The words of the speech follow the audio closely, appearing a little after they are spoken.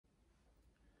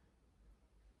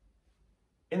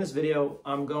In this video,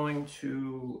 I'm going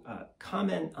to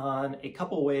comment on a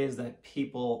couple ways that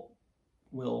people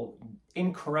will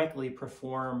incorrectly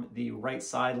perform the right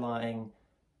side lying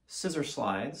scissor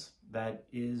slides that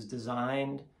is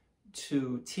designed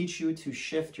to teach you to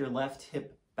shift your left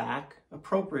hip back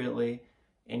appropriately,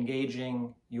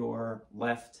 engaging your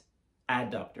left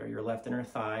adductor, your left inner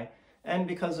thigh. And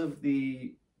because of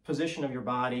the position of your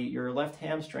body, your left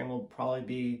hamstring will probably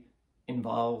be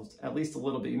involved at least a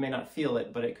little bit. You may not feel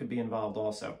it, but it could be involved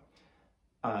also.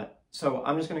 So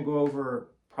I'm just going to go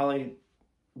over probably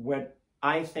what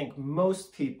I think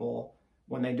most people,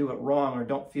 when they do it wrong or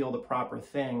don't feel the proper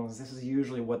things, this is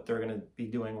usually what they're going to be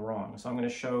doing wrong. So I'm going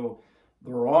to show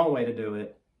the wrong way to do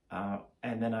it,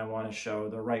 and then I want to show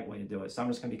the right way to do it. So I'm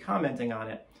just going to be commenting on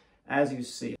it as you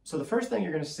see. So the first thing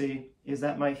you're going to see is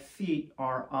that my feet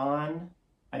are on,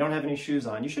 I don't have any shoes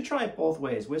on. You should try it both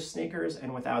ways, with sneakers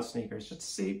and without sneakers, just to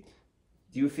see,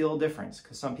 do you feel a difference?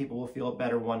 Because some people will feel it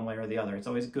better one way or the other. It's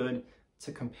always good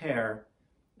to compare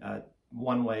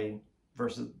one way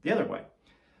versus the other way.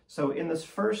 So in this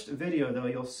first video, though,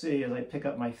 you'll see as I pick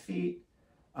up my feet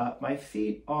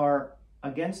are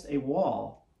against a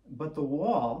wall, but the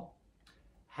wall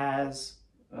has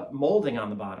molding on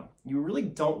the bottom. You really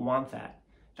don't want that.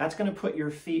 That's going to put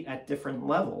your feet at different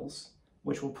levels,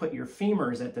 which will put your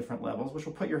femurs at different levels, which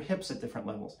will put your hips at different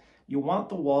levels. You want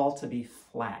the wall to be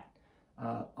flat.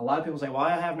 A lot of people say, well,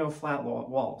 I have no flat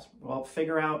walls. Well,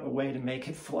 figure out a way to make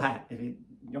it flat. If you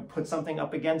put something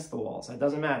up against the walls, that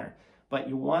doesn't matter. But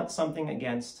you want something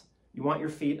against, you want your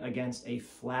feet against a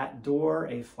flat door,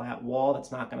 a flat wall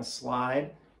that's not going to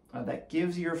slide, that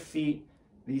gives your feet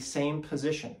the same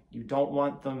position. You don't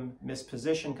want them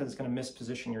mispositioned because it's going to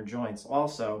misposition your joints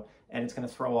also, and it's going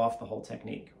to throw off the whole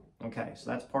technique. Okay, so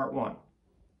that's part one.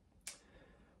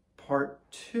 Part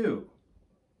two,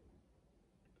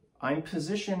 I'm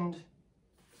positioned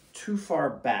too far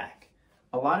back.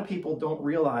 A lot of people don't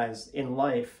realize in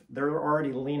life they're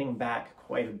already leaning back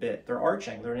quite a bit. They're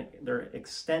arching, they're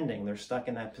extending, they're stuck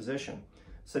in that position.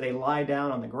 So they lie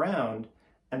down on the ground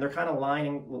and they're kind of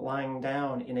lying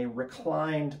down in a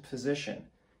reclined position.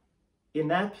 In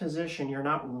that position, you're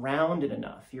not rounded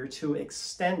enough, you're too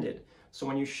extended. So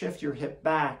when you shift your hip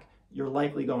back, you're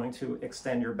likely going to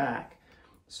extend your back.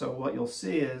 So what you'll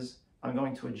see is I'm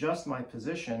going to adjust my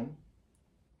position.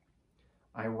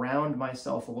 I round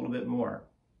myself a little bit more.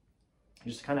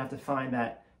 You just kind of have to find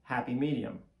that happy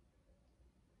medium.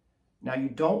 Now you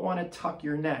don't want to tuck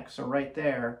your neck. So right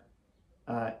there,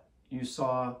 you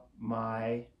saw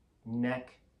my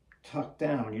neck tucked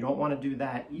down. You don't want to do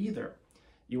that either.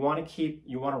 You want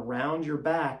to round your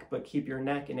back, but keep your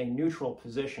neck in a neutral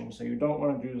position. So you don't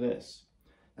want to do this.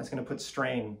 That's going to put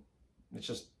strain. It's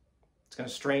going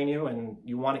to strain you, and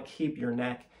you want to keep your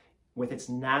neck with its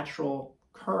natural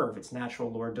curve, its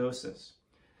natural lordosis.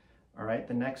 All right,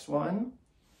 the next one.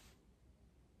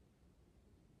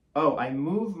 Oh, I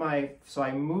move my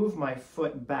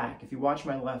foot back. If you watch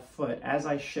my left foot, as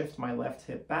I shift my left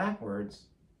hip backwards,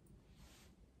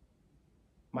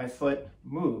 my foot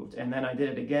moved, and then I did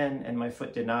it again, and my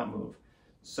foot did not move.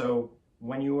 So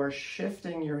when you are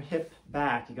shifting your hip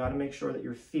back, you got to make sure that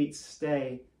your feet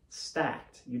stay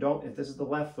stacked. You don't, if this is the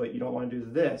left foot, you don't want to do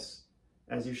this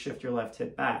as you shift your left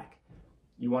hip back.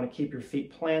 You want to keep your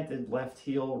feet planted, left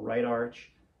heel, right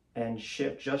arch, and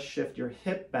just shift your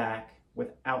hip back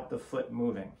without the foot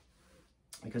moving,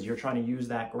 because you're trying to use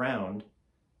that ground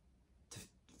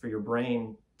for your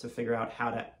brain to figure out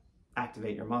how to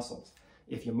activate your muscles.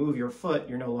 If you move your foot,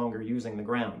 you're no longer using the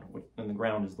ground, and the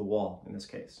ground is the wall in this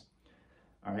case.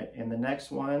 All right, in the next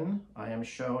one, I am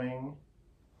showing,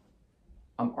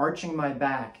 I'm arching my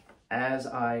back as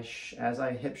I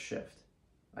hip shift.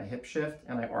 I hip shift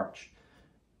and I arch.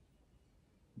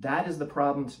 That is the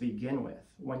problem to begin with.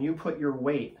 When you put your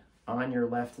weight on your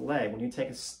left leg, when you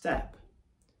take a step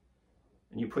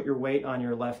and you put your weight on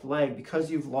your left leg,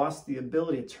 because you've lost the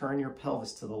ability to turn your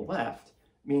pelvis to the left,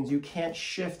 means you can't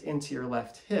shift into your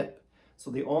left hip.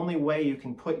 So the only way you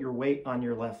can put your weight on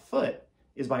your left foot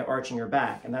is by arching your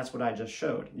back, and that's what I just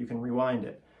showed. You can rewind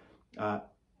it.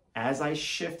 As I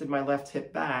shifted my left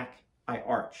hip back, I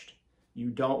arched. You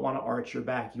don't want to arch your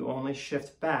back. You only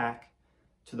shift back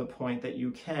to the point that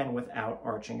you can without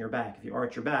arching your back. If you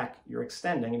arch your back, you're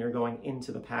extending and you're going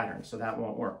into the pattern, so that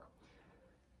won't work.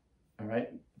 All right,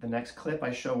 the next clip,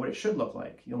 I show what it should look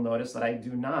like. You'll notice that I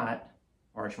do not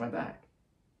arch my back.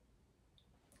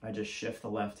 I just shift the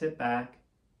left hip back,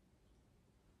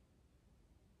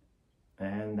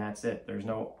 and that's it. There's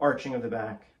no arching of the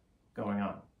back going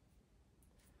on.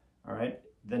 All right,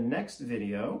 the next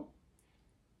video,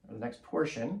 or the next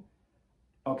portion,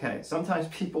 Okay, sometimes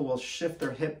people will shift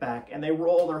their hip back and they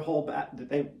roll their whole back,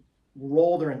 they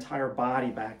roll their entire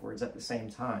body backwards at the same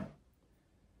time.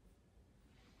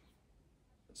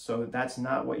 So that's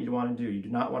not what you want to do. You do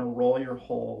not want to roll your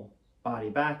whole body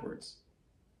backwards.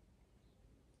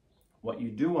 What you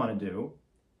do want to do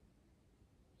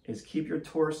is keep your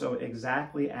torso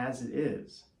exactly as it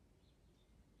is.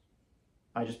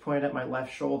 I just pointed at my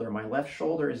left shoulder. My left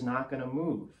shoulder is not going to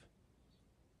move.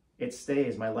 It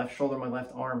stays. My left shoulder, my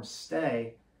left arm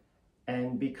stay.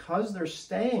 And because they're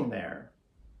staying there,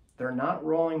 they're not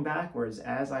rolling backwards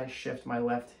as I shift my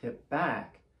left hip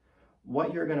back.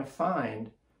 What you're going to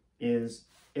find is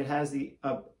it has the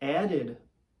added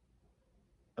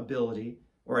ability,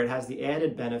 or it has the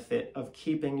added benefit of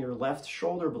keeping your left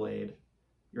shoulder blade,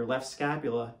 your left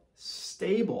scapula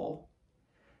stable,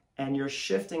 and you're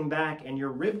shifting back, and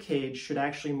your rib cage should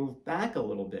actually move back a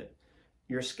little bit.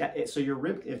 So your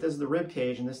rib, if this is the rib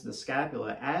cage and this is the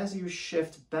scapula, as you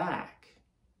shift back,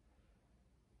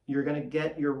 you're going to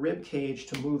get your rib cage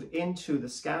to move into the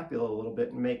scapula a little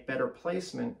bit and make better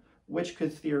placement, which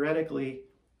could theoretically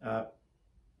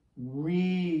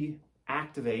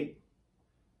reactivate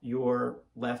your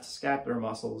left scapular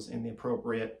muscles in the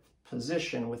appropriate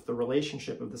position with the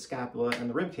relationship of the scapula and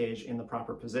the rib cage in the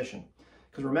proper position.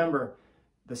 Because remember,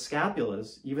 the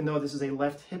scapulas, even though this is a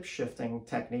left hip shifting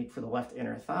technique for the left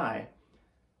inner thigh,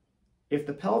 if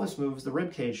the pelvis moves, the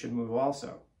rib cage should move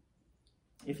also.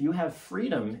 If you have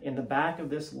freedom in the back of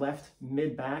this left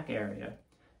mid-back area,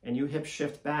 and you hip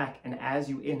shift back, and as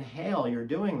you inhale, you're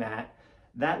doing that,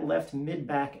 that left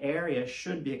mid-back area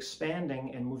should be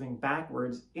expanding and moving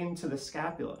backwards into the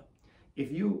scapula.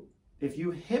 If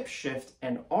you hip shift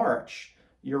and arch,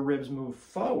 your ribs move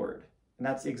forward. And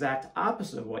that's the exact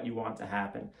opposite of what you want to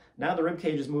happen. Now the rib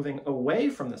cage is moving away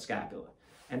from the scapula.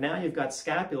 And now you've got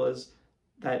scapulas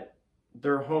that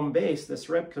they're home base, this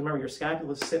rib, because remember your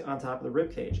scapulas sit on top of the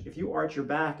rib cage. If you arch your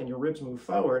back and your ribs move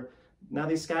forward, now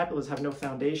these scapulas have no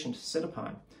foundation to sit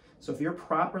upon. So if you're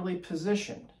properly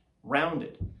positioned,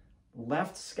 rounded,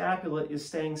 left scapula is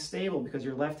staying stable because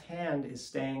your left hand is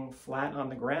staying flat on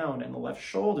the ground and the left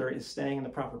shoulder is staying in the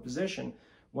proper position.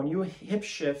 When you hip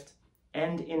shift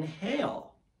and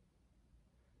inhale,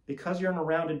 because you're in a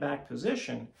rounded back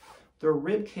position, the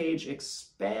rib cage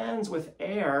expands with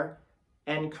air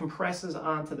and compresses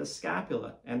onto the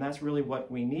scapula. And that's really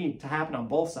what we need to happen on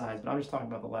both sides, but I'm just talking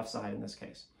about the left side in this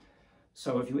case.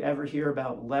 So if you ever hear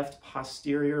about left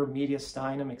posterior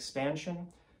mediastinum expansion,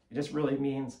 it just really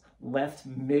means left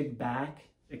mid-back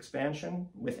expansion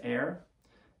with air.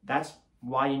 That's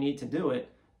why you need to do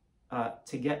it,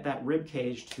 to get that rib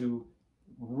cage to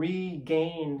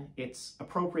regain its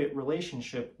appropriate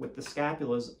relationship with the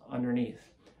scapulas underneath.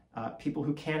 People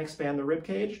who can't expand the rib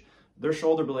cage, their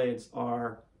shoulder blades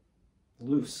are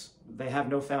loose. They have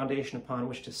no foundation upon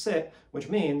which to sit, which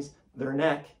means their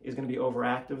neck is going to be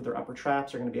overactive, their upper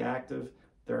traps are going to be active,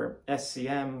 their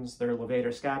SCMs, their levator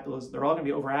scapulas, they're all going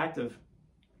to be overactive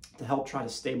to help try to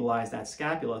stabilize that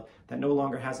scapula that no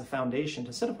longer has a foundation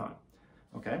to sit upon.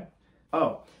 Okay?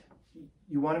 Oh,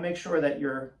 you want to make sure that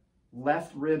your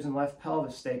left ribs and left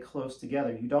pelvis stay close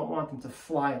together. You don't want them to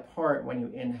fly apart when you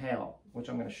inhale, which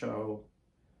I'm going to show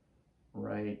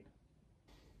right.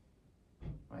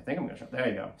 I think I'm going to show. There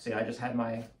you go. See, I just had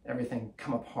my everything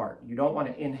come apart. You don't want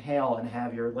to inhale and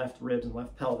have your left ribs and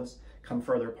left pelvis come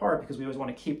further apart because we always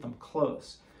want to keep them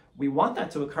close. We want that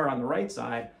to occur on the right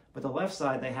side, but the left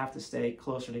side, they have to stay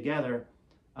closer together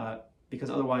because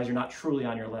otherwise you're not truly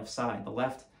on your left side. The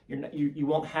left, you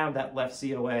won't have that left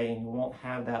COA and you won't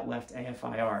have that left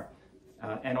AFIR.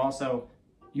 And also,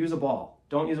 use a ball.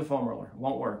 Don't use a foam roller. It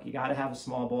won't work. You got to have a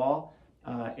small ball.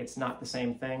 It's not the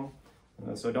same thing.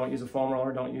 So don't use a foam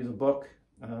roller. Don't use a book.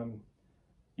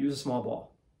 Use a small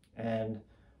ball. And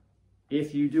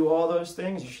if you do all those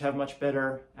things, you should have much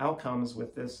better outcomes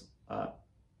with this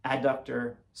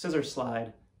adductor scissor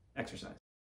slide exercise.